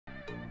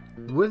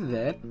with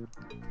that,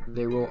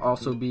 there will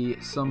also be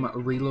some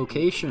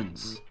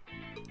relocations.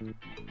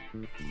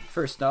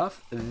 First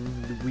off,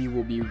 we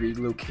will be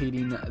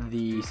relocating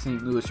the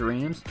St. Louis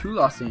Rams to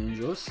Los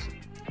Angeles.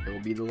 It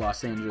will be the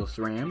Los Angeles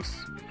Rams.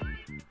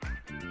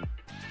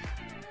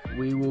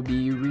 We will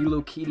be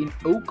relocating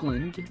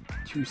Oakland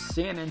to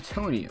San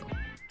Antonio.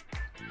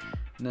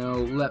 Now,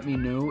 let me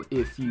know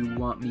if you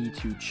want me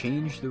to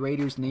change the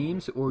Raiders'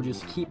 names or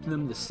just keep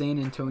them the San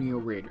Antonio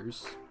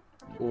Raiders,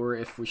 or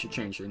if we should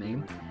change their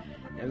name.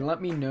 And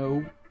let me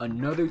know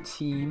another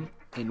team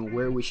and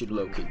where we should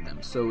locate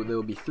them. So there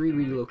will be 3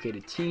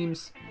 relocated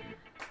teams.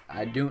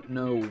 I don't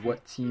know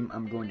what team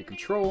I'm going to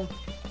control.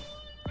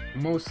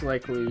 Most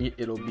likely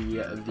it'll be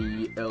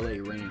the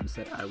LA Rams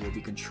that I will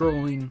be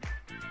controlling.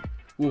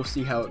 We'll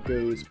see how it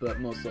goes, but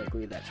most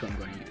likely that's what I'm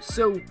going to use.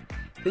 So,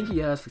 thank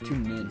you guys for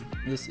tuning in.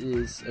 This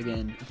is,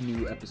 again, a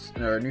new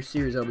episode, or a new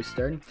series I'll be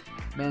starting.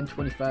 Madden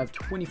 25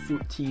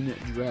 2014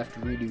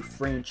 Draft Redo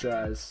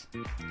Franchise,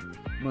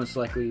 most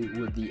likely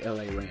with the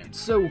LA Rams.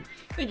 So,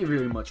 thank you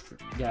very much,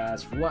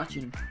 guys, for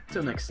watching.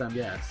 Until next time,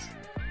 guys.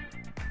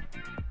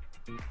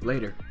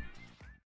 Later.